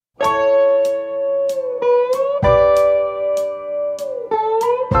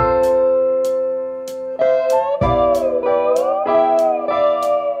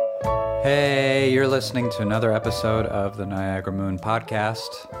listening to another episode of the Niagara Moon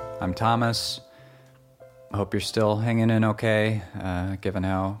podcast. I'm Thomas. I hope you're still hanging in okay, given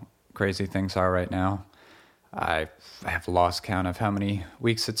how crazy things are right now. I have lost count of how many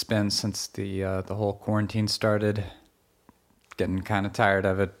weeks it's been since the whole quarantine started. Getting kind of tired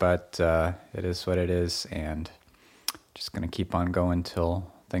of it, but it is what it is, and just going to keep on going till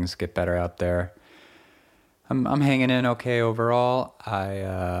things get better out there. I'm hanging in okay overall.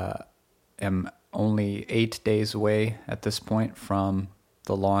 I am only 8 days away at this point from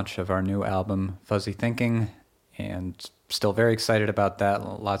the launch of our new album, Fuzzy Thinking, and still very excited about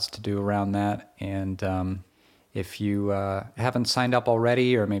that. Lots to do around that. And if you haven't signed up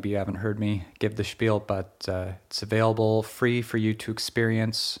already, or maybe you haven't heard me give the spiel, but it's available free for you to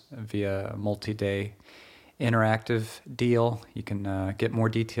experience via a multi-day interactive deal. You can get more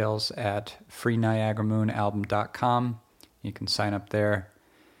details at freeniagaramoonalbum.com. You can sign up there.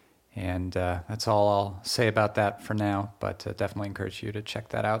 And that's all I'll say about that for now, but definitely encourage you to check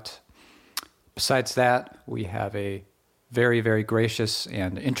that out. Besides that, we have a very, very gracious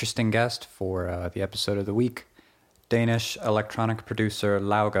and interesting guest for the episode of the week. Danish electronic producer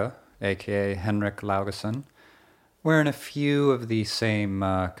Lauge, aka Henrik Laugesen. We're in a few of the same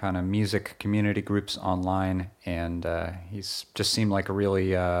kind of music community groups online, and he's just seemed like a really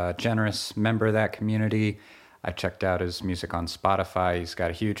generous member of that community. I checked out his music on Spotify. He's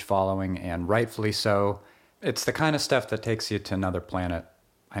got a huge following, and rightfully so. It's the kind of stuff that takes you to another planet.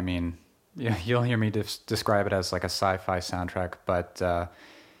 I mean, you'll hear me describe it as like a sci-fi soundtrack, but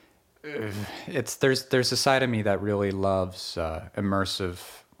there's a side of me that really loves immersive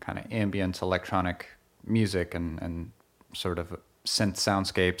kind of ambient electronic music and sort of synth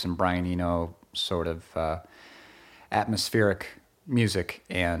soundscapes and Brian Eno sort of atmospheric music,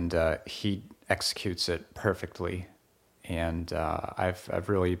 and he executes it perfectly. And I've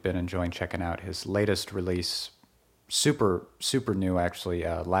really been enjoying checking out his latest release, super new actually,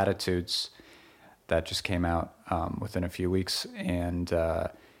 Latitudes, that just came out within a few weeks, and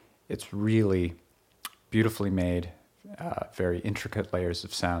it's really beautifully made. Very intricate layers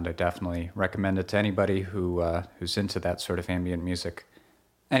of sound. I definitely recommend it to anybody who's into that sort of ambient music.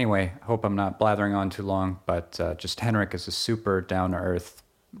 Anyway, hope I'm not blathering on too long, but just Henrik is a super down-to-earth,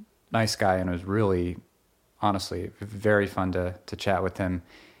 nice guy, and it was really, honestly, very fun to chat with him.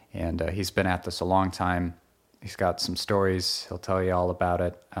 And he's been at this a long time. He's got some stories. He'll tell you all about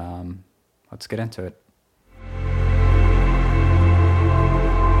it. Let's get into it.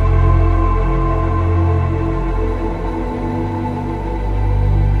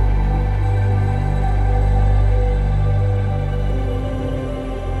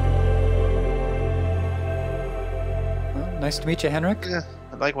 Nice to meet you, Henrik. Yeah,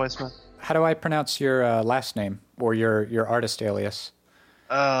 likewise, man. How do I pronounce your last name or your artist alias?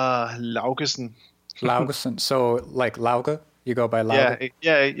 Laugesen. Laugesen. So like Lauge, you go by Lauge.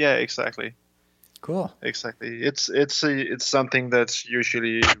 Yeah, exactly. Cool. Exactly. It's something that's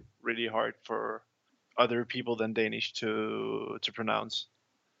usually really hard for other people than Danish to pronounce.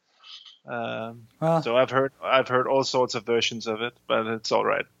 So I've heard all sorts of versions of it, but it's all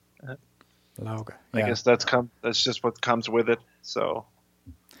right. Lauge. Yeah. I guess that's just what comes with it. So,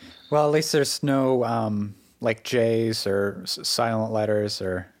 well, at least there's no like J's or silent letters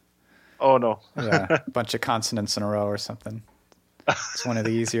or. Oh no. Yeah, a bunch of consonants in a row or something. It's one of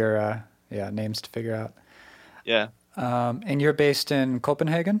the easier names to figure out. Yeah. And you're based in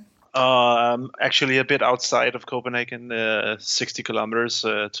Copenhagen? Actually a bit outside of Copenhagen, 60 kilometers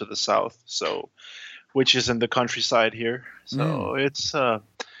to the south. So, which is in the countryside here. So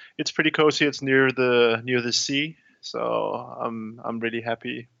it's pretty cozy. It's near the sea, so I'm really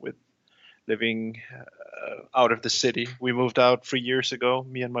happy with living out of the city. We moved out 3 years ago.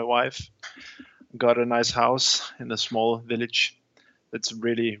 Me and my wife got a nice house in a small village. It's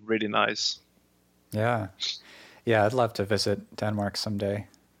really, really nice. Yeah, I'd love to visit Denmark someday.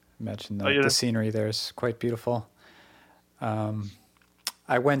 Imagine the scenery there is quite beautiful.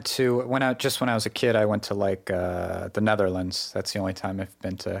 I went when I was a kid. I went to like the Netherlands. That's the only time I've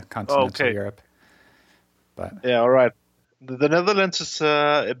been to continental Europe. But yeah, all right. The Netherlands is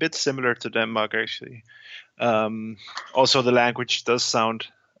a bit similar to Denmark, actually. Also, the language does sound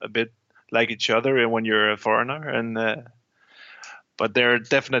a bit like each other when you're a foreigner, and but they're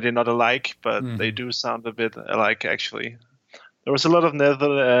definitely not alike. But they do sound a bit alike, actually. There was a lot of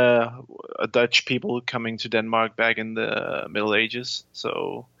Dutch people coming to Denmark back in the Middle Ages.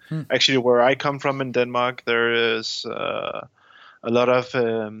 So actually where I come from in Denmark, there is a lot of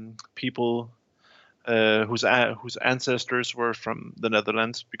people whose ancestors were from the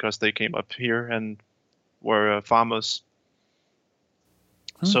Netherlands because they came up here and were farmers.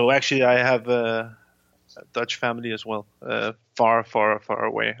 So actually I have Dutch family as well, far, far, far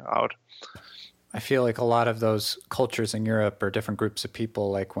away out. I feel like a lot of those cultures in Europe are different groups of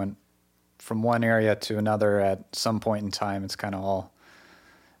people, like went from one area to another at some point in time. It's kind of all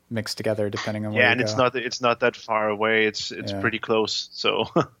mixed together depending on where Yeah, you and go. it's not that far away. It's Yeah. pretty close. So,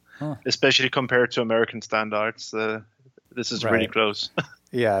 Huh. especially compared to American standards, this is really Right. close.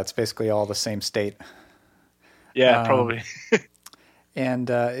 Yeah, it's basically all the same state. Yeah, Um, probably. and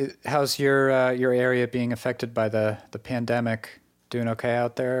how's your area being affected by the pandemic? Doing okay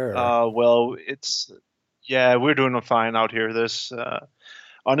out there? Or Well, yeah, we're doing fine out here.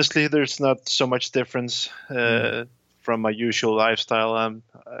 Honestly, there's not so much difference hmm. from my usual lifestyle.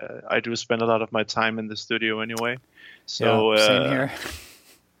 I do spend a lot of my time in the studio anyway. Yeah, So, same here.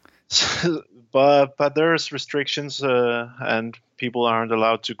 but there's restrictions, and people aren't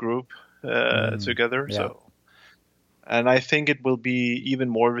allowed to group Mm, together. yeah, So, and I think it will be even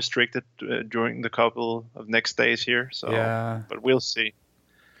more restricted during the couple of next days here. So, yeah, but we'll see.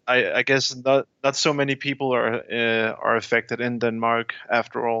 I guess not so many people are affected in Denmark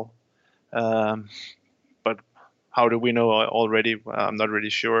after all. Um, but how do we know already? I'm not really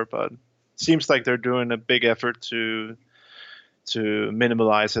sure, but it seems like they're doing a big effort to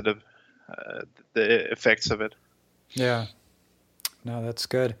minimize the effects of it. yeah. No, that's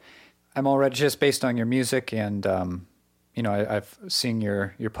good. I'm already just based on your music, and I've seen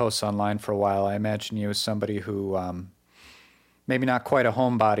your posts online for a while. I imagine you as somebody who maybe not quite a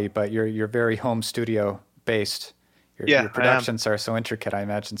homebody, but you're very home studio based. Your Yeah, I am. productions are so intricate. I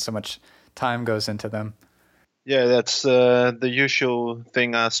imagine so much time goes into them. Yeah, that's the usual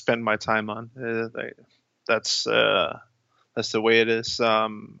thing I spend my time on. That's that's the way it is.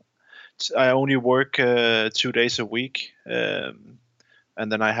 I only work 2 days a week,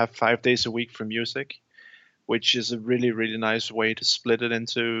 and then I have 5 days a week for music, which is a really, really nice way to split it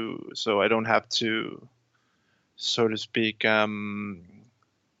into, so I don't have to, so to speak,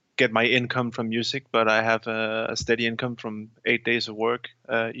 get my income from music, but I have a steady income from 8 days of work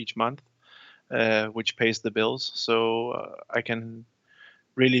each month, which pays the bills. So I can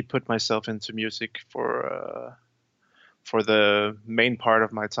really put myself into music for the main part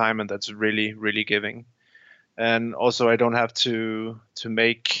of my time, and that's really, really giving. And also, I don't have to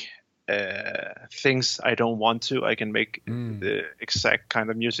make things I don't want to. I can make Mm, the exact kind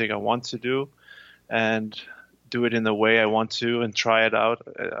of music I want to do, and do it in the way I want to, and try it out.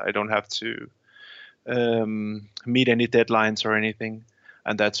 I don't have to meet any deadlines or anything,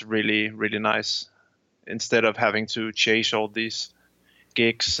 and that's really, really nice. Instead of having to chase all these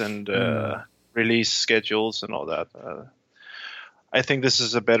gigs and mm. release schedules and all that. I think this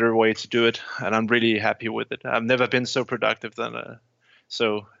is a better way to do it, and I'm really happy with it. I've never been so productive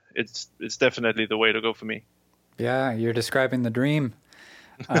so it's definitely the way to go for me. Yeah, you're describing the dream.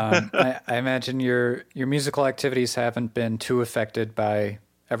 I imagine your musical activities haven't been too affected by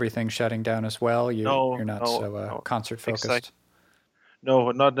everything shutting down as well. You're No, not no, so no, concert exact. focused.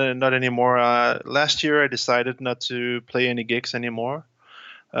 No, not anymore. Last year I decided not to play any gigs anymore.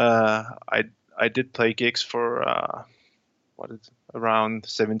 Uh, I I did play gigs for what is around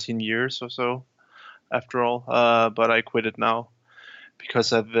 17 years or so. After all, but I quit it now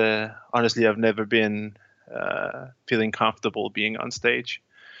because I've never been feeling comfortable being on stage.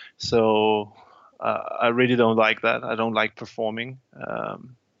 So I really don't like that. I don't like performing.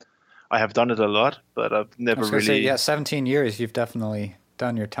 I have done it a lot, but I've I never was gonna say, yeah, really. 17 years. You've definitely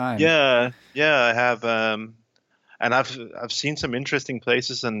done your time. Yeah, yeah, I have, and I've seen some interesting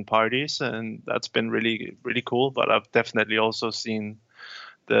places and parties, and that's been really, really cool. But I've definitely also seen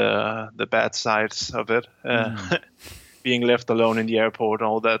the bad sides of it, Mm. being left alone in the airport,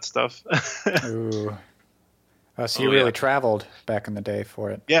 all that stuff. Ooh. So you Oh yeah, really traveled back in the day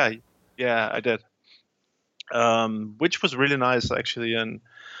for it. yeah, yeah, I did. Which was really nice actually, and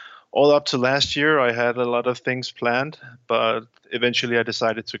all up to last year, I had a lot of things planned, but eventually I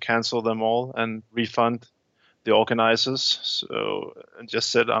decided to cancel them all and refund the organizers. So I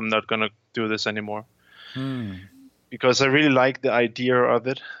just said I'm not gonna do this anymore Hmm. because I really like the idea of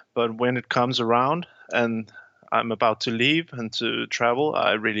it, but when it comes around and I'm about to leave and to travel,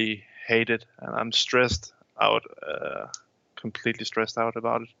 I really hate it, and I'm stressed out, completely stressed out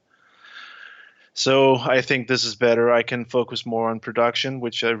about it. So I think this is better. I can focus more on production,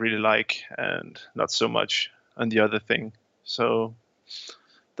 which I really like, and not so much on the other thing. So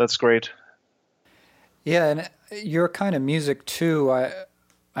that's great. Yeah, and your kind of music too.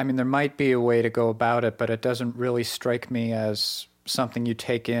 I mean, there might be a way to go about it, but it doesn't really strike me as something you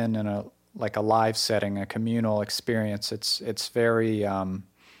take in a like a live setting, a communal experience. It's very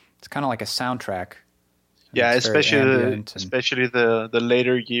it's kind of like a soundtrack, and Yeah, it's very ambient and especially the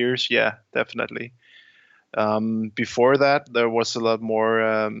later years. Yeah, definitely. Before that, there was a lot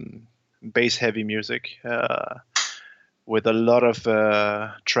more bass heavy music with a lot of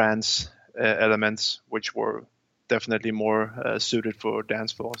trance elements, which were definitely more suited for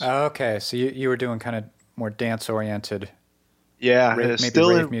dance floors. Okay, so you were doing kind of more dance oriented, Yeah, maybe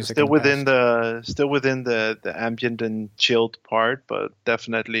rave music in the past. still within the ambient and chilled part, but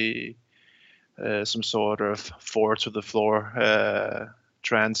definitely some sort of four to the floor,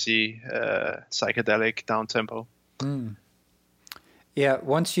 trancey, psychedelic down tempo. Mm. Yeah,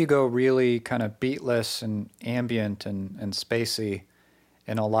 once you go really kind of beatless and ambient and spacey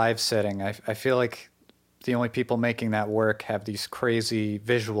in a live setting, I feel like the only people making that work have these crazy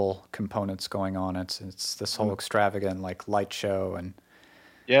visual components going on. It's this whole Mm. extravagant like light show and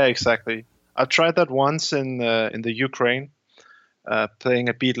Yeah, exactly. I tried that once in the Ukraine, playing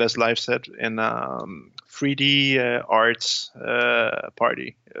a beatless live set in 3D arts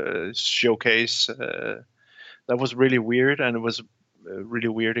party showcase. That was really weird, and it was a really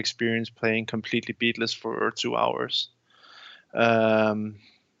weird experience playing completely beatless for 2 hours. Um,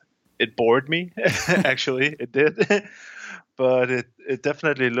 it bored me, actually, it did. But it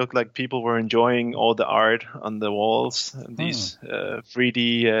definitely looked like people were enjoying all the art on the walls and hmm. these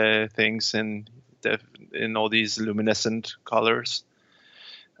 3D things in all these luminescent colors.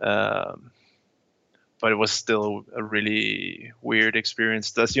 Um, but it was still a really weird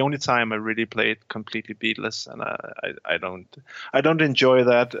experience. That's the only time I really played completely beatless, and I don't enjoy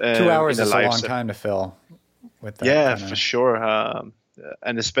that 2 hours in a is a live long set. time to fill with that Yeah, kind for of. sure,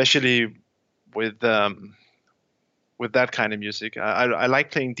 and especially with um, with that kind of music. I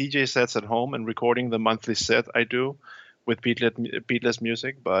like playing DJ sets at home and recording the monthly set I do with beatless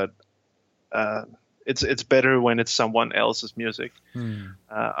music, but uh, it's better when it's someone else's music. Hmm.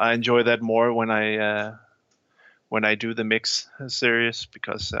 I enjoy that more when I do the mix series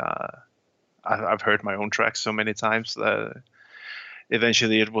because I've heard my own tracks so many times that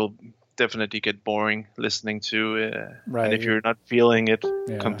eventually it will definitely get boring listening to. And Right. if you're not feeling it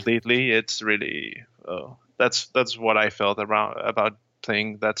Yeah. completely, it's really that's what I felt around about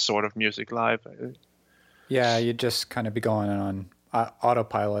playing that sort of music live. Yeah, you'd just kind of be going on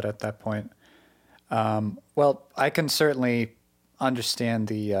autopilot at that point. Well, I can certainly understand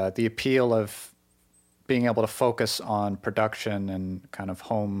the appeal of being able to focus on production and kind of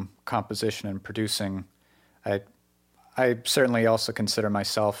home composition and producing. I I certainly also consider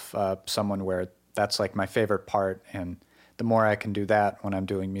myself someone where that's like my favorite part, and the more I can do that when I'm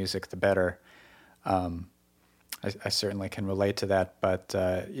doing music, the better. I certainly can relate to that. But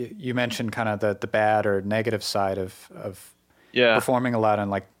you mentioned kind of the bad or negative side of Yeah. performing a lot and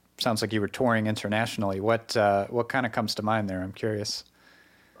like sounds like you were touring internationally. What kind of comes to mind there? I'm curious.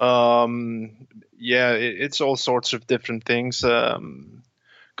 Yeah, it's all sorts of different things.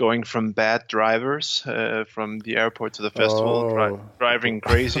 Going from bad drivers from the airport to the festival, Oh, driving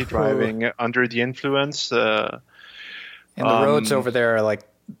crazy, driving under the influence. and the roads Um, over there are like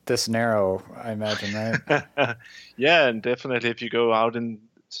this narrow, I imagine, right? yeah, and definitely if you go out in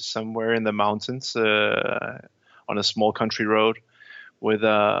to somewhere in the mountains on a small country road with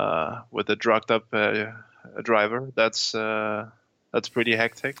a drugged up driver, that's pretty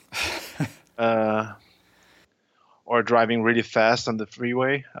hectic. Uh, or driving really fast on the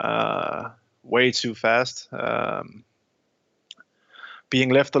freeway, way too fast. Being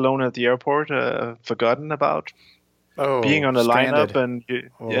left alone at the airport, forgotten about. Being Oh, on a lineup stranded.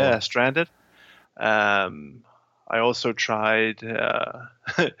 and Oh, yeah, stranded. Um, I also tried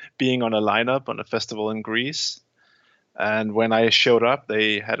being on a lineup on a festival in Greece. And when I showed up,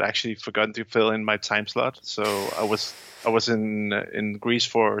 they had actually forgotten to fill in my time slot. So I was in Greece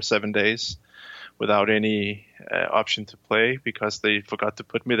for 7 days without any option to play because they forgot to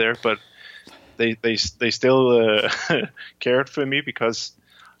put me there. But they still cared for me because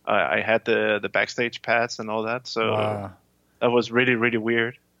I had the backstage pass and all that. So wow. that was really really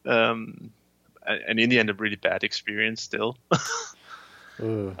weird. And in the end, a really bad experience still.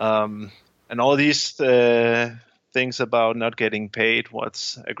 Ooh. um, and all these things about not getting paid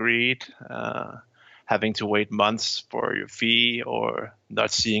what's agreed, having to wait months for your fee or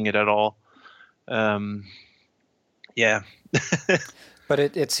not seeing it at all. Um, yeah. But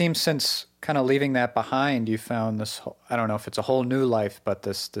it seems since kind of leaving that behind, you found this, I don't know if it's a whole new life, but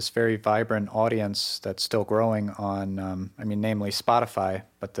this very vibrant audience that's still growing on, I mean, namely Spotify,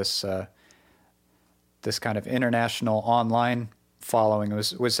 but this kind of international online following,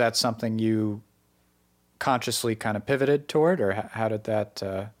 was that something you consciously kind of pivoted toward, or how did that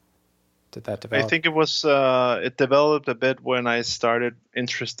I develop? think it developed a bit when I started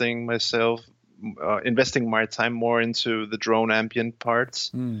interesting myself, investing my time more into the drone ambient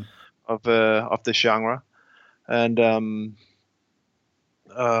parts Hmm. of the genre. And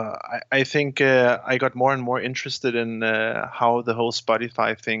I think I got more and more interested in how the whole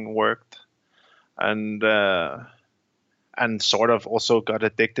Spotify thing worked, and sort of also got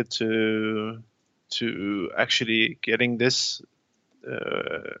addicted to actually getting this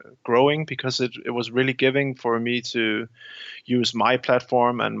growing, because it was really giving for me to use my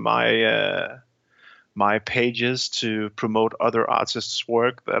platform and my pages to promote other artists'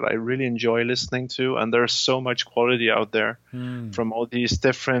 work that I really enjoy listening to. And there's so much quality out there Hmm. from all these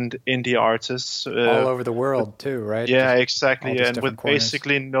different indie artists. All over the world too, right? Yeah, Just all exactly. these And different with corners.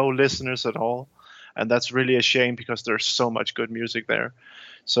 basically no listeners at all. And that's really a shame, because there's so much good music there.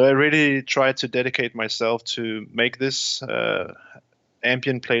 So I really tried to dedicate myself to make this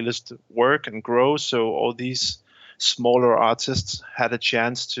ambient playlist work and grow, so all these smaller artists had a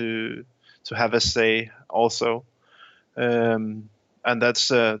chance to have a say also. And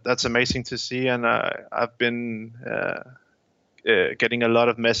that's amazing to see. And I've been getting a lot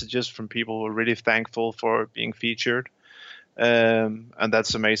of messages from people who are really thankful for being featured. And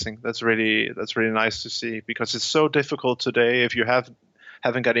that's amazing. That's really nice to see, because it's so difficult today. If you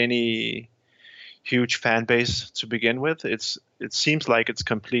haven't got any huge fan base to begin with, it seems like it's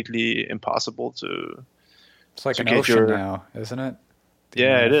completely impossible It's like to an get ocean your. now, isn't it? The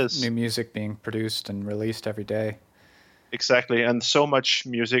Yeah, amount it of is. new music being produced and released every day. Exactly. And so much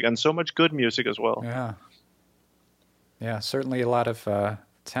music, and so much good music as well. Yeah. Yeah, certainly a lot of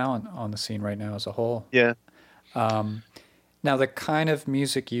talent on the scene right now as a whole. Yeah. Um, Now, the kind of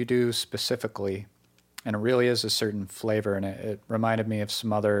music you do specifically, and it really is a certain flavor, and it reminded me of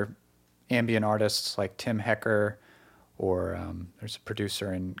some other ambient artists like Tim Hecker, or there's a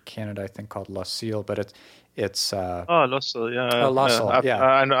producer in Canada I think called Lucille, but it's Oh, Lossel, oh, yeah. Lucille, yeah,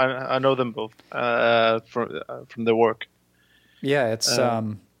 I know them both from their work. yeah, Uh,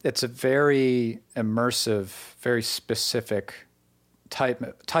 it's a very immersive, very specific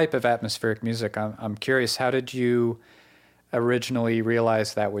type of atmospheric music. I'm curious, how did you originally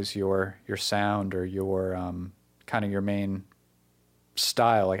realize that was your sound, or your kind of your main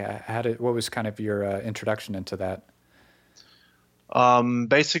style? Like, what was kind of your introduction into that?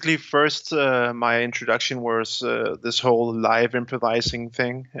 Basically, first, my introduction was this whole live improvising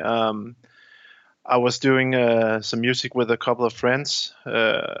thing. I was doing some music with a couple of friends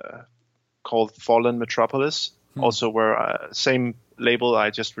called Fallen Metropolis, Hmm. also where same label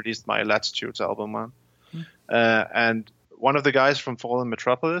I just released my Latitudes album on. Hmm. And one of the guys from Fallen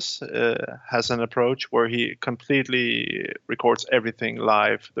Metropolis has an approach where he completely records everything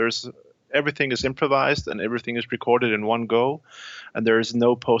live. There's Everything is improvised and everything is recorded in one go, and there is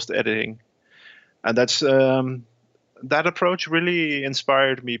no post editing. And that approach really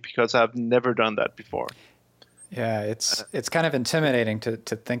inspired me, because I've never done that before. Yeah, Uh, it's kind of intimidating to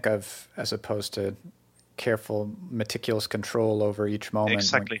think of, as opposed to careful, meticulous control over each moment.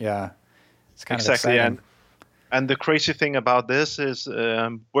 exactly, Yeah, it's kind of exactly. exciting. And the crazy thing about this is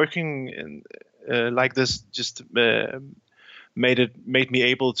working like this just made me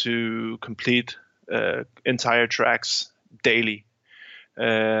able to complete entire tracks daily,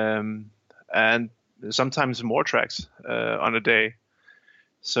 um, and sometimes more tracks on a day.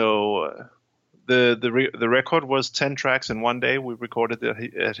 So the record was 10 tracks in one day. We recorded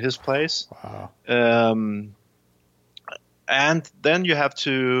at his place, Wow. um, and then you have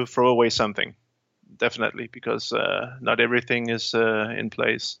to throw away something, definitely, because not everything is in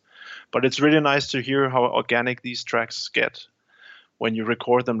place. But it's really nice to hear how organic these tracks get when you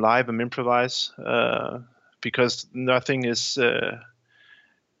record them live and improvise, because nothing is.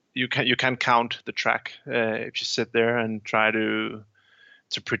 You can't count the track if you sit there and try to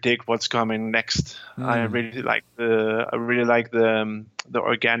predict what's coming next. Hmm. I really like the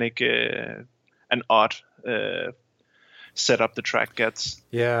organic and odd setup the track gets.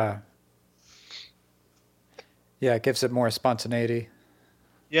 Yeah, yeah, it gives it more spontaneity.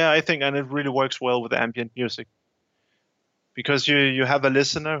 Yeah, I think, and it really works well with ambient music, because you have a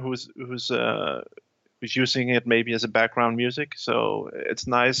listener who's using it maybe as a background music. So it's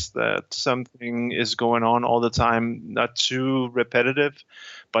nice that something is going on all the time, not too repetitive,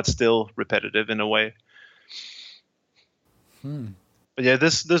 but still repetitive in a way. Hmm. But yeah,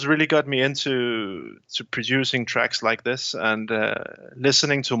 this really got me into producing tracks like this, and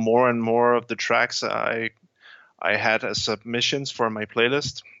listening to more and more of the tracks I had as submissions for my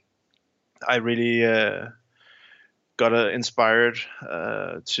playlist. I really got inspired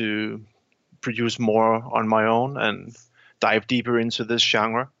to produce more on my own and dive deeper into this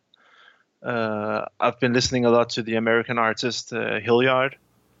genre. I've been listening a lot to the American artist Hilliard.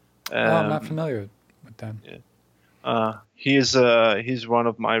 Oh, I'm not Um, familiar with them. yeah. he's one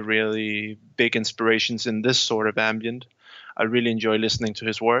of my really big inspirations in this sort of ambient. I really enjoy listening to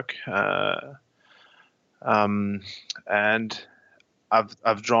his work, um, and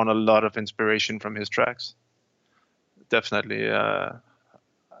I've drawn a lot of inspiration from his tracks. Definitely,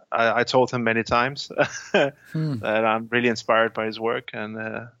 I told him many times that I'm really inspired by his work,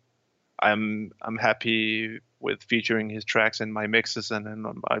 and I'm happy with featuring his tracks in my mixes and in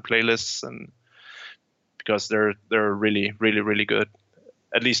my playlists, and because they're really really really good,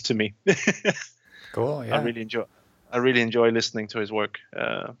 at least to me. Cool. I Yeah. really enjoy I really enjoy listening to his work,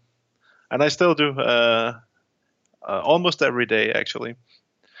 and I still do almost every day actually,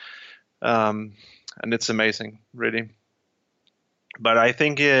 and it's amazing, really. But I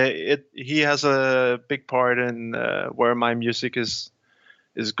think he has a big part in where my music is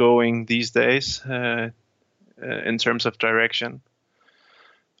going these days, in terms of direction.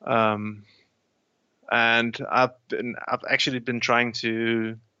 Um, and I've actually been trying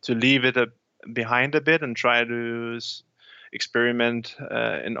to leave it behind a bit and try to experiment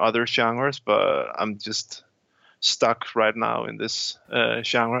in other genres, but I'm just stuck right now in this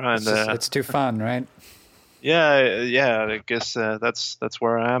genre, It's and just it's too fun, right? yeah, I guess that's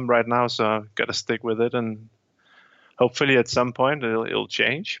where I am right now. So I've got to stick with it, and hopefully at some point it'll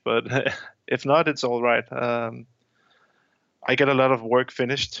change. But if not, it's all right. I get a lot of work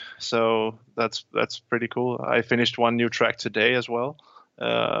finished, so that's pretty cool. I finished one new track today as well.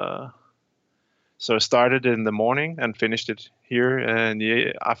 Uh, so I started in the morning and finished it here in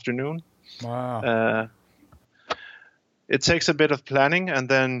the afternoon. Wow. Uh, it takes a bit of planning, and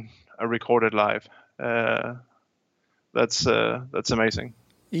then I record it live. Uh, that's amazing.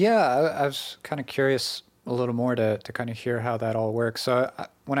 Yeah, I was kind of curious a little more to kind of hear how that all works. So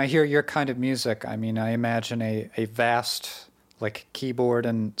when I hear your kind of music, I mean, I imagine a vast like keyboard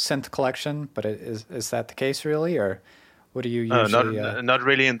and synth collection, but is that the case really, or what do you Not usually? not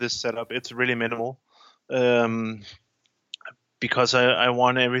really in this setup. It's really minimal, um, because I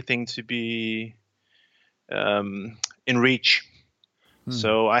want everything to be in reach.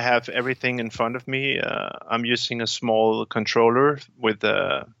 So I have everything in front of me. I'm using a small controller with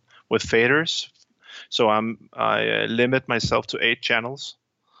faders. So I limit myself to 8 channels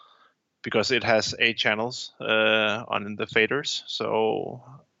because it has 8 channels on the faders. So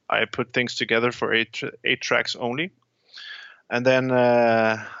I put things together for eight tracks only, and then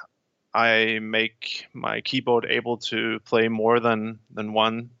I make my keyboard able to play more than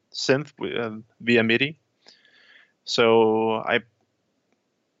one synth via MIDI. So I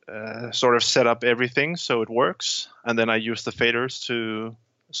sort of set up everything so it works, and then I use the faders to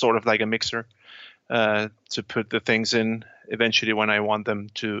sort of like a mixer to put the things in eventually when I want them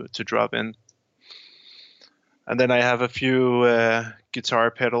to drop in. And then I have a few guitar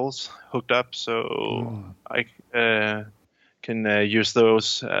pedals hooked up, so I can use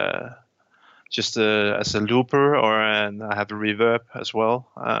those just as a looper, and I have a reverb as well,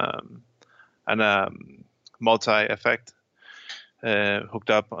 and a multi effect hooked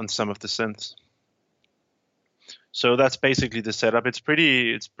up on some of the synths. So that's basically the setup. It's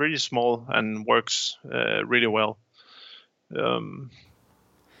pretty small and works really well.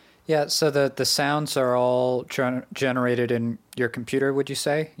 Yeah, so the sounds are all generated in your computer, would you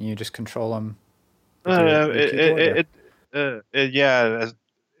say? You just control them with your keyboard, or? Yeah,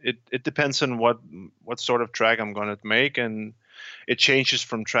 it depends on what sort of track I'm gonna make, and it changes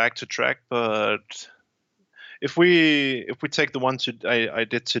from track to track. But if we take the one I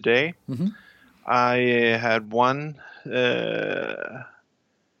did today, I had one of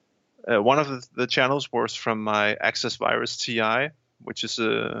the channels was from my Access Virus TI, which is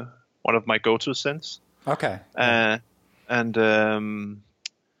one of my go-to synths. Okay. Yeah. And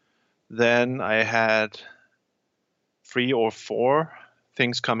then I had 3 or 4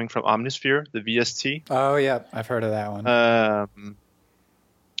 things coming from Omnisphere, the VST. Oh, yeah, I've heard of that one.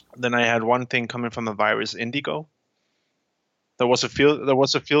 Then I had one thing coming from the Virus Indigo. There was a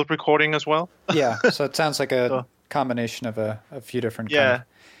field recording as well. Yeah, so it sounds like a So, combination of a few different kind of yeah,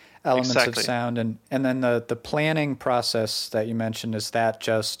 elements of exactly. sound, and then the planning process that you mentioned, is that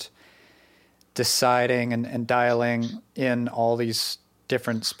just deciding and dialing in all these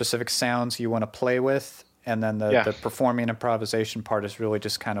different specific sounds you want to play with, and then Yeah, the performing improvisation part is really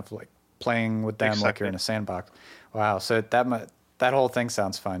just kind of like playing with them like you're exactly. in a sandbox. Wow, so that whole thing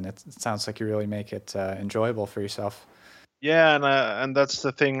sounds fun. It sounds like you really make it enjoyable for yourself. Yeah, and that's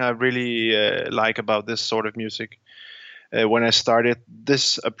the thing I really like about this sort of music. When I started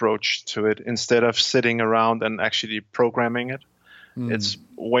this approach to it, instead of sitting around and actually programming it, it's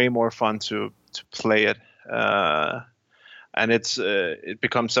way more fun to play it, and it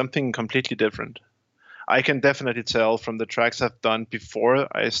becomes something completely different. I can definitely tell from the tracks I've done before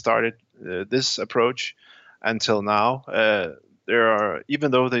I started this approach until now. There are,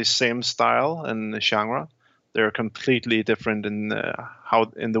 even though the same style and genre, they're completely different in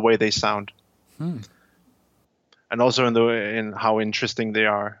how in the way they sound, and also in how interesting they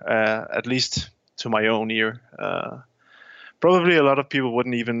are. At least to my own ear. Probably a lot of people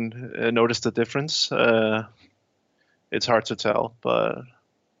wouldn't even notice the difference. It's hard to tell, but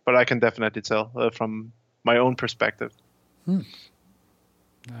I can definitely tell from my own perspective.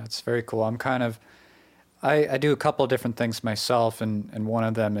 That's very cool. I'm kind of I do a couple of different things myself, and one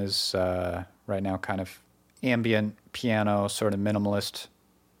of them is right now kind of ambient piano, sort of minimalist Yeah,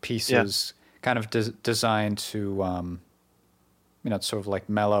 pieces, kind of designed to, it's sort of like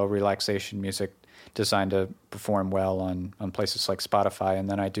mellow relaxation music designed to perform well on places like Spotify. And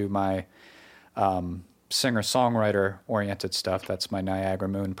then I do my singer-songwriter oriented stuff. That's my Niagara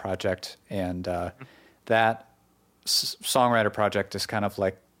Moon project. And that songwriter project is kind of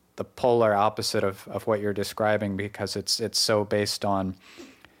like the polar opposite of what you're describing, because it's so based on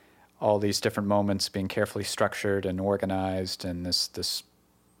all these different moments being carefully structured and organized, and this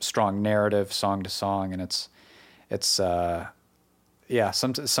strong narrative song to song. And it's yeah,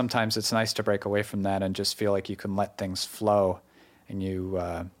 sometimes it's nice to break away from that and just feel like you can let things flow, and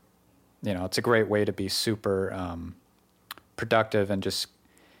it's a great way to be super productive and just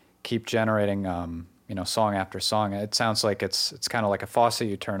keep generating song after song. It sounds like it's kind of like a faucet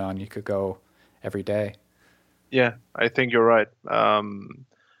you turn on. You could go every day. yeah, I think you're right.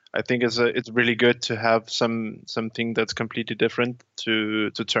 I think it's really good to have something that's completely different to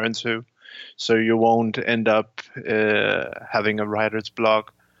turn to, so you won't end up having a writer's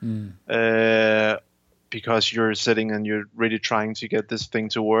block uh, because you're sitting and you're really trying to get this thing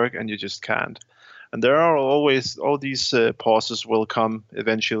to work and you just can't. And there are always all these pauses will come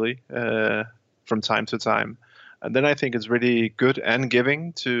eventually from time to time. And then I think it's really good and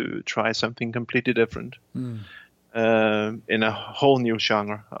giving to try something completely different in a whole new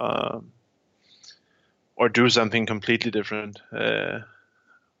genre, or do something completely different.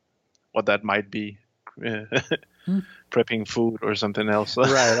 What that might be, prepping food or something else.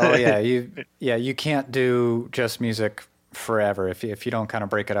 Right. Oh yeah. You can't do just music forever if you don't kind of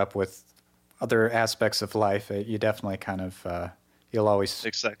break it up with other aspects of life. You definitely kind of you'll always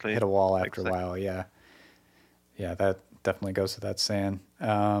Exactly. hit a wall after Exactly. a while. Yeah. Yeah. That definitely goes without saying.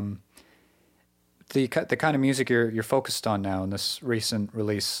 The kind of music you're focused on now in this recent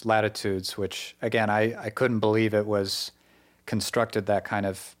release, Latitudes, which again I couldn't believe it was constructed that kind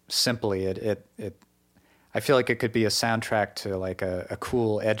of simply. It I feel like it could be a soundtrack to like a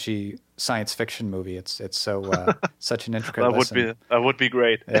cool, edgy science fiction movie. It's so such an intricate listen. That would be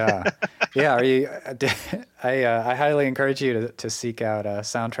great. Yeah, yeah. Are you? I highly encourage you to seek out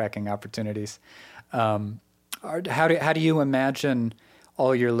soundtracking opportunities. How do you imagine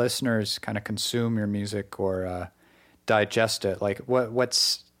all your listeners kind of consume your music or digest it? Like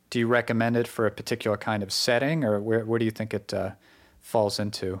what's do you recommend it for a particular kind of setting, or where do you think it falls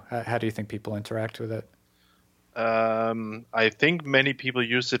into? How do you think people interact with it? I think many people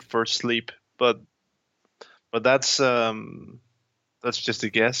use it for sleep, but that's just a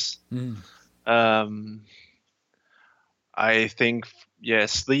guess. Um, I think, yeah,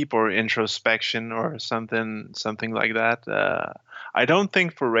 sleep or introspection or something like that. I don't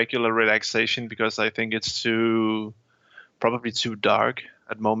think for regular relaxation, because I think it's probably too dark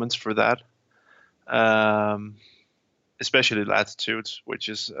at moments for that. Um, Especially Latitudes, which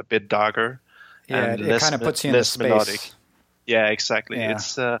is a bit darker Yeah, and it kind of puts you in the less melodic. space. Yeah, exactly. Yeah.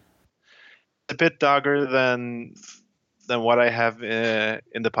 It's a bit darker than what I have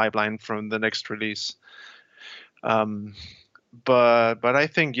in the pipeline from the next release. Um, but I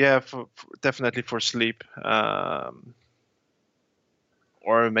think, yeah, definitely for sleep,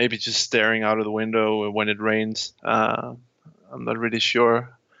 or maybe just staring out of the window when it rains. I'm not really sure.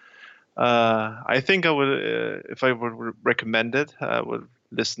 I think I would, if I would recommend it, I would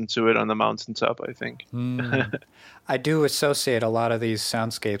listen to it on the mountaintop, I think. I do associate a lot of these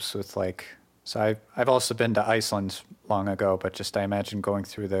soundscapes with like. So I've also been to Iceland long ago, but just I imagine going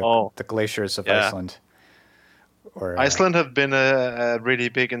through Oh, the glaciers of yeah. Iceland. Or Iceland have been a really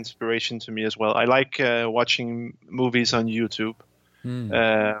big inspiration to me as well. I like watching movies on YouTube.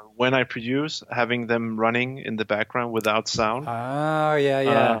 When I produce, having them running in the background without sound. oh yeah, Uh,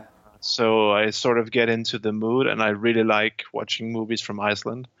 yeah. so I sort of get into the mood, and I really like watching movies from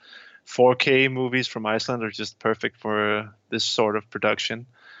Iceland. 4K movies from Iceland are just perfect for this sort of production,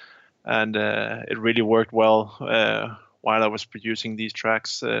 and it really worked well while I was producing these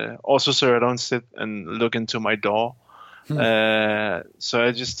tracks. Also, so I don't sit and look into my DAW Hmm. So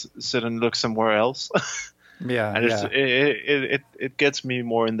I just sit and look somewhere else, Yeah, and yeah. it gets me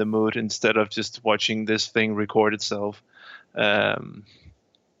more in the mood instead of just watching this thing record itself. Um,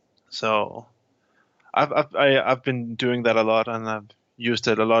 so I've been doing that a lot, and I've used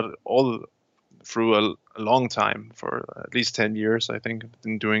it a lot all through a long time, for at least 10 years. I think I've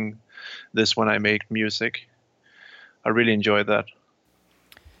been doing this when I make music. I really enjoy that.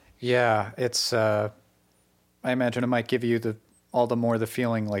 Yeah, it's I imagine it might give you the all the more the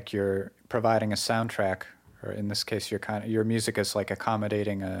feeling like you're providing a soundtrack, or in this case, your music is like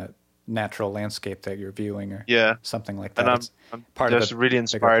accommodating a natural landscape that you're viewing, or Yeah, something like and that. It's I'm part of just a really bigger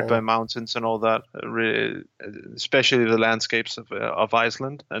inspired by whole. mountains and all that. Really, especially the landscapes of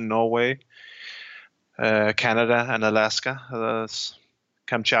Iceland and Norway, Canada and Alaska.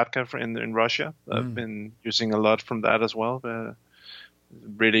 Kamchatka in Russia. I've Mm. been using a lot from that as well.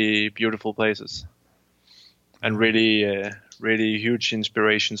 Really beautiful places, and Wow. really huge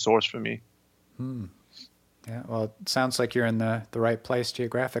inspiration source for me. Hmm. Yeah. Well, it sounds like you're in the right place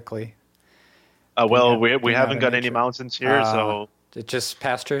geographically, Well, we being out haven't in got any nature. mountains here, so It just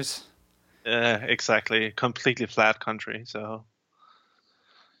pastures. exactly, completely flat country. So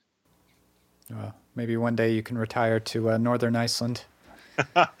Well, maybe one day you can retire to northern Iceland,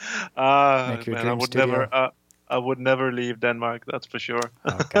 make your man, dream studio. I would never leave Denmark. That's for sure.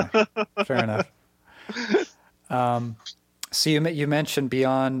 Okay, fair enough. Um, so you mentioned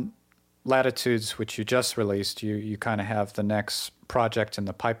Beyond Latitudes, which you just released. You kind of have the next project in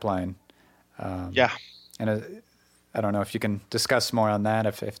the pipeline, um, Yeah. and I don't know if you can discuss more on that,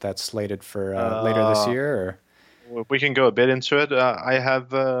 if that's slated for later this Uh, year, or we can go a bit into it. I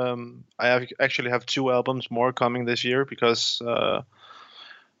have actually have two albums more coming this year because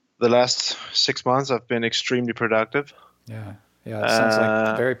the last 6 months I've been extremely productive. yeah, yeah. It sounds like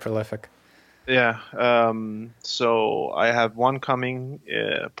Uh, very prolific. yeah. So I have one coming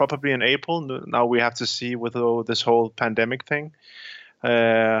probably in April. Now we have to see with this whole pandemic thing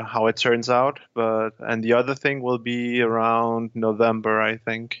how it turns out. But and the other thing will be around November, I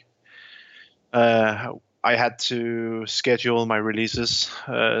think. Uh, I had to schedule my releases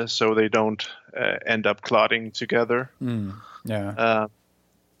so they don't end up clotting together. Mm, yeah. Uh,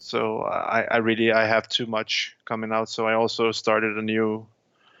 so I really I have too much coming out. So I also started a new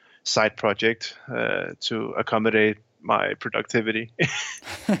side project to accommodate my productivity.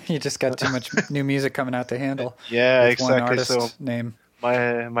 You just got too much new music coming out to handle Yeah, with one exactly. So artist name.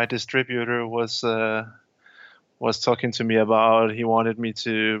 my distributor was talking to me about he wanted me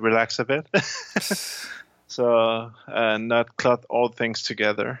to relax a bit. So not cut all things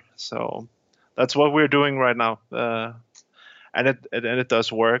together. So that's what we're doing right now, and it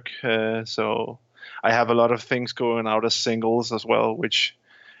does work. So I have a lot of things going out as singles as well, which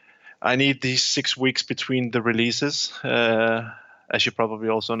I need these 6 weeks between the releases, as you probably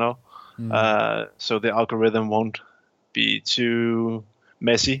also know, Mm, so the algorithm won't be too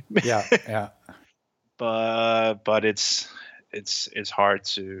messy. yeah, yeah. But it's hard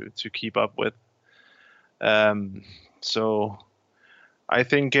to keep up with. Um, so I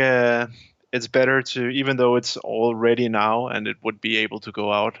think it's better to, even though it's all ready now and it would be able to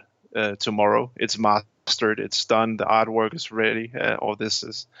go out tomorrow. It's mastered, it's done, the artwork is ready. All this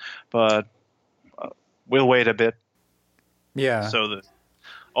is, but we'll wait a bit. Yeah, So the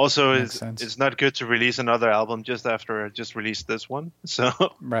also makes is sense. it's not good to release another album just after I just released this one. So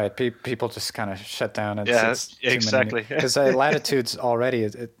Right. People just kind of shut down. yeah, It's too many new exactly. because Latitudes already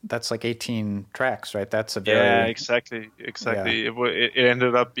that's like 18 tracks, right? That's a Yeah, very exactly, yeah. exactly. It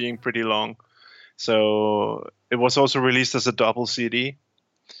ended up being pretty long. So it was also released as a double CD,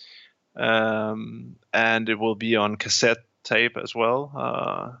 and it will be on cassette tape as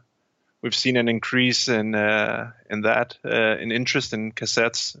well. We've seen an increase in that in interest in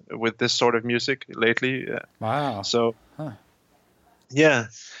cassettes with this sort of music lately. Wow. So Huh. yeah,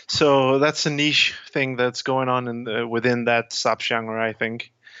 so that's a niche thing that's going on within that subgenre, I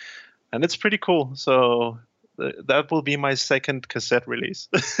think, and it's pretty cool. So that will be my second cassette release.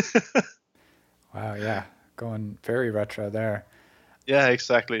 Wow. Yeah. Going very retro there. Yeah,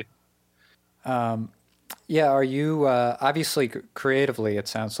 exactly. Um, yeah. Are you obviously creatively? It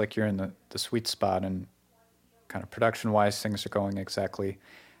sounds like you're in the sweet spot, and kind of production wise, things are going exactly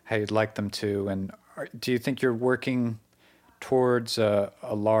how you'd like them to. And do you think you're working towards a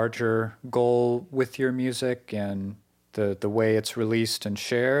larger goal with your music and the way it's released and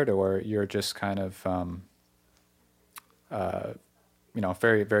shared, or you're just kind of uh,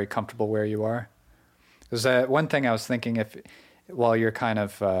 very very comfortable where you are? Because one thing I was thinking, if while you're kind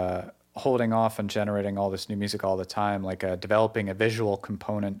of holding off and generating all this new music all the time, like developing a visual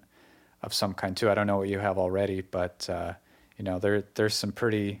component of some kind too. I don't know what you have already, but there's some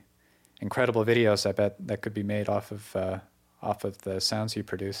pretty incredible videos I bet that could be made off of the sounds you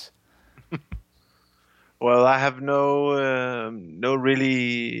produce. Well, I have no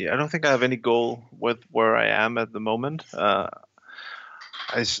really. I don't think I have any goal with where I am at the moment. I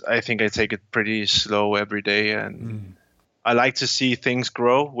think I take it pretty slow every day, and Mm. I like to see things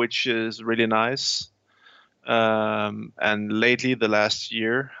grow, which is really nice. And lately, the last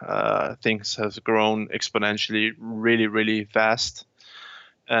year, things have grown exponentially, really, really fast.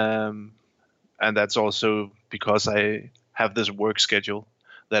 Um, and that's also because I have this work schedule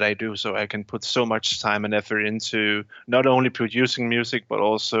that I do, so I can put so much time and effort into not only producing music but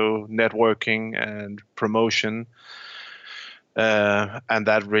also networking and promotion, and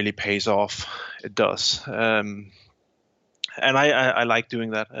that really pays off. It does. And I like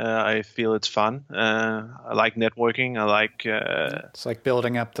doing that. I feel it's fun. I like networking. I like It's like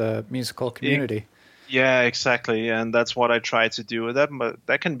building up the musical it, community. yeah, exactly, and that's what I try to do.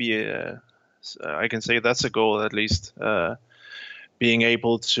 That can be I can say that's a goal at least. Being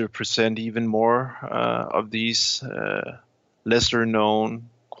able to present even more of these lesser known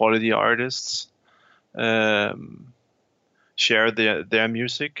quality artists, um, share their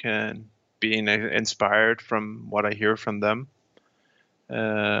music and being inspired from what I hear from them.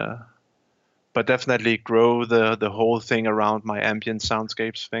 Uh, but definitely grow the whole thing around my ambient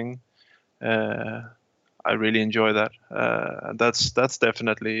soundscapes thing. Uh, I really enjoy that. That's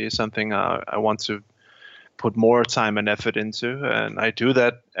definitely something I want to put more time and effort into, and I do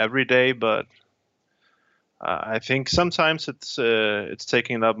that every day. But I think sometimes it's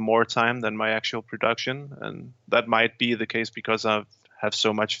taking up more time than my actual production, and that might be the case because I have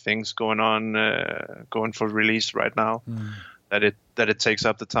so much things going on, going for release right now, Mm. that it takes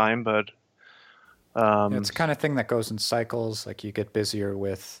up the time. But Yeah, um, it's the kind of thing that goes in cycles. Like you get busier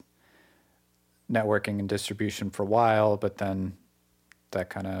with networking and distribution for a while, but then that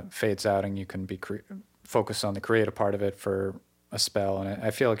kind of fades out, and you can be focus on the creative part of it for a spell. And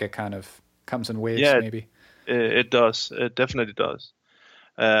I feel like it kind of comes in waves, yeah, maybe. it does. It definitely does.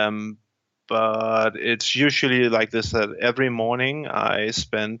 Um, but it's usually like this that every morning I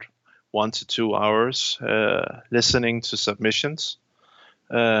spend 1 to 2 hours listening to submissions.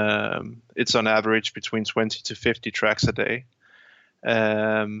 It's on average between 20 to 50 tracks a day.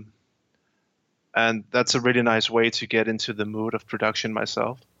 Um, and that's a really nice way to get into the mood of production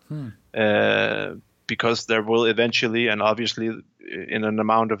myself. Hmm. Uh, because there will eventually, and obviously, in an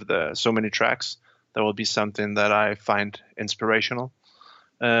amount of the so many tracks, there will be something that I find inspirational,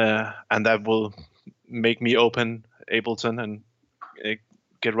 and that will make me open Ableton and uh,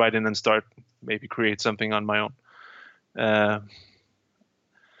 get right in and start maybe create something on my own. Uh,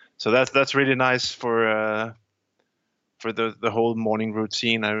 so that's really nice for the whole morning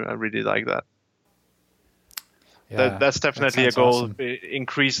routine. I really like that. Yeah, That's that definitely a sounds goal. awesome.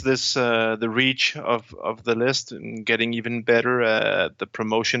 Increase this the reach of the list and getting even better at the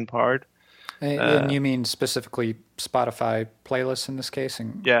promotion part. And Uh, you mean specifically Spotify playlists in this case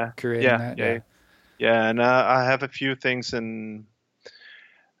and yeah, curating yeah, that? yeah, Yeah. yeah. And I have a few things in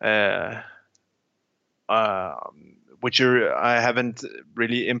uh, uh, I haven't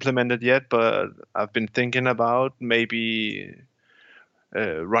really implemented yet, but I've been thinking about maybe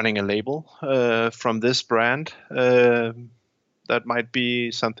running a label from this brand. That might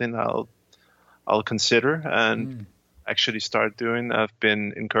be something I'll consider and Hmm. actually start doing. I've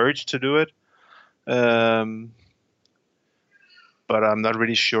been encouraged to do it, um, but I'm not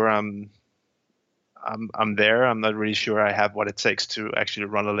really sure I'm there. I'm not really sure I have what it takes to actually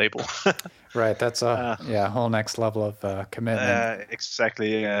run a label. Right. That's a uh, whole next level of commitment.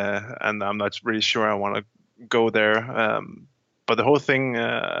 exactly, and I'm not really sure I want to go there. But the whole thing,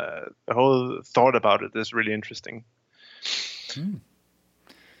 the whole thought about it is really interesting. Hmm.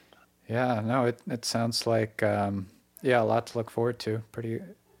 Yeah. No, it sounds like a lot to look forward to. Pretty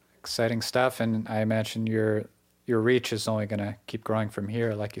exciting stuff, and I imagine your reach is only going to keep growing from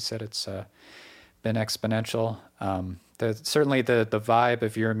here. Like you said, it's been exponential. Certainly the vibe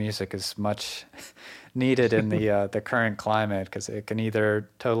of your music is much needed in the current climate because it can either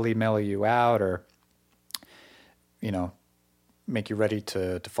totally mellow you out or you know make you ready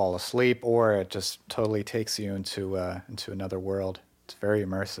to fall asleep, or it just totally takes you into another world. It's very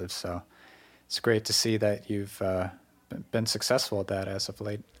immersive. So it's great to see that you've been successful at that as of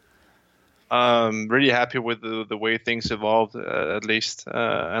late. Really happy with the way things evolved, at least,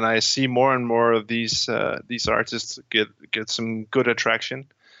 and I see more and more of these artists get some good attraction,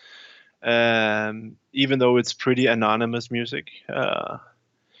 even though it's pretty anonymous music.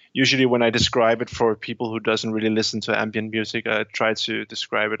 usually when I describe it for people who doesn't really listen to ambient music, I try to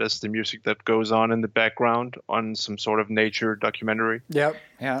describe it as the music that goes on in the background on some sort of nature documentary. Yep.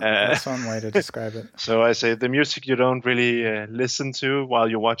 Yeah, that's one way to describe it. So I say the music you don't really listen to while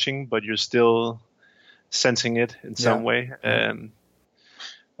you're watching, but you're still sensing it in some way.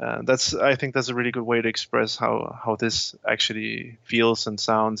 I think that's a really good way to express how this actually feels and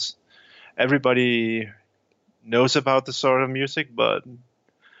sounds. Everybody knows about this sort of music, but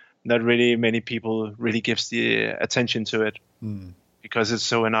not really many people really gives the attention to it because it's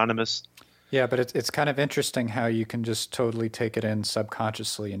so anonymous. Yeah, but it's kind of interesting how you can just totally take it in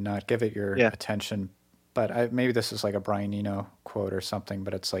subconsciously and not give it your attention. But maybe this is like a Brian Eno quote or something,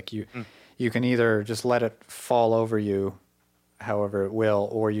 but it's like you can either just let it fall over you however it will,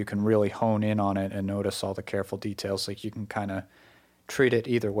 or you can really hone in on it and notice all the careful details. Like you can kind of treat it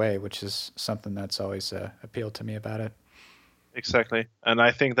either way, which is something that's always appealed to me about it. Exactly. And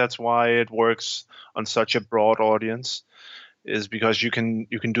I think that's why it works on such a broad audience, is because you can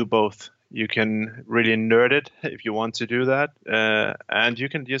do both. You can really nerd it if you want to do that, and you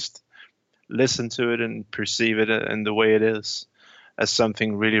can just listen to it and perceive it in the way it is, as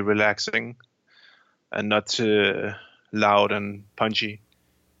something really relaxing and not too loud and punchy.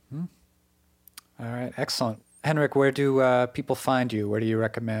 All right, excellent. Henrik, where do people find you? Where do you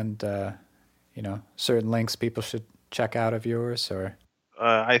recommend, certain links people should check out of yours? Or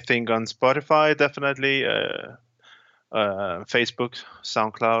I think on Spotify, definitely, Facebook,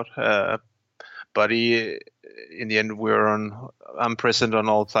 SoundCloud. But in the end, I'm present on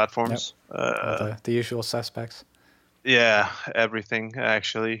all platforms. Yep. All the usual suspects. Yeah, everything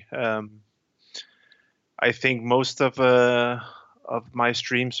actually. I think most of my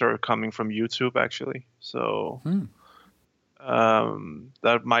streams are coming from YouTube actually. So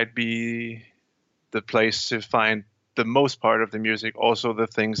that might be the place to find the most part of the music. Also the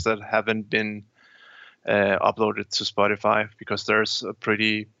things that haven't been uploaded to Spotify, because there's a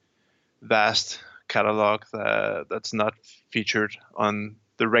pretty vast catalog that's not featured on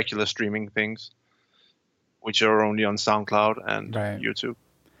the regular streaming things, which are only on SoundCloud and YouTube.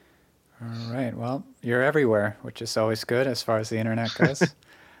 All right. Well, you're everywhere, which is always good as far as the internet goes.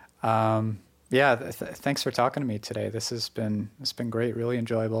 Thanks for talking to me today. It's been great, really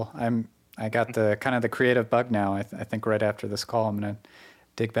enjoyable. I got the kind of the creative bug now. I think right after this call, I'm gonna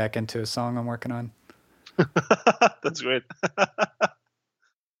dig back into a song I'm working on. That's great.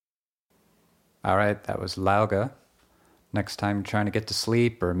 All right, that was Lauge. Next time you're trying to get to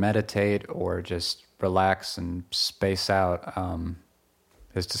sleep or meditate or just relax and space out,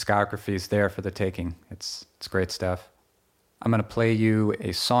 his discography is there for the taking. It's great stuff. I'm going to play you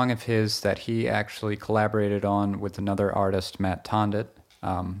a song of his that he actually collaborated on with another artist, Matt Tondit.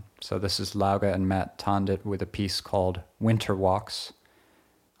 So this is Lauge and Matt Tondit with a piece called Winter Walks.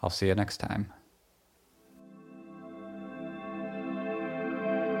 I'll see you next time.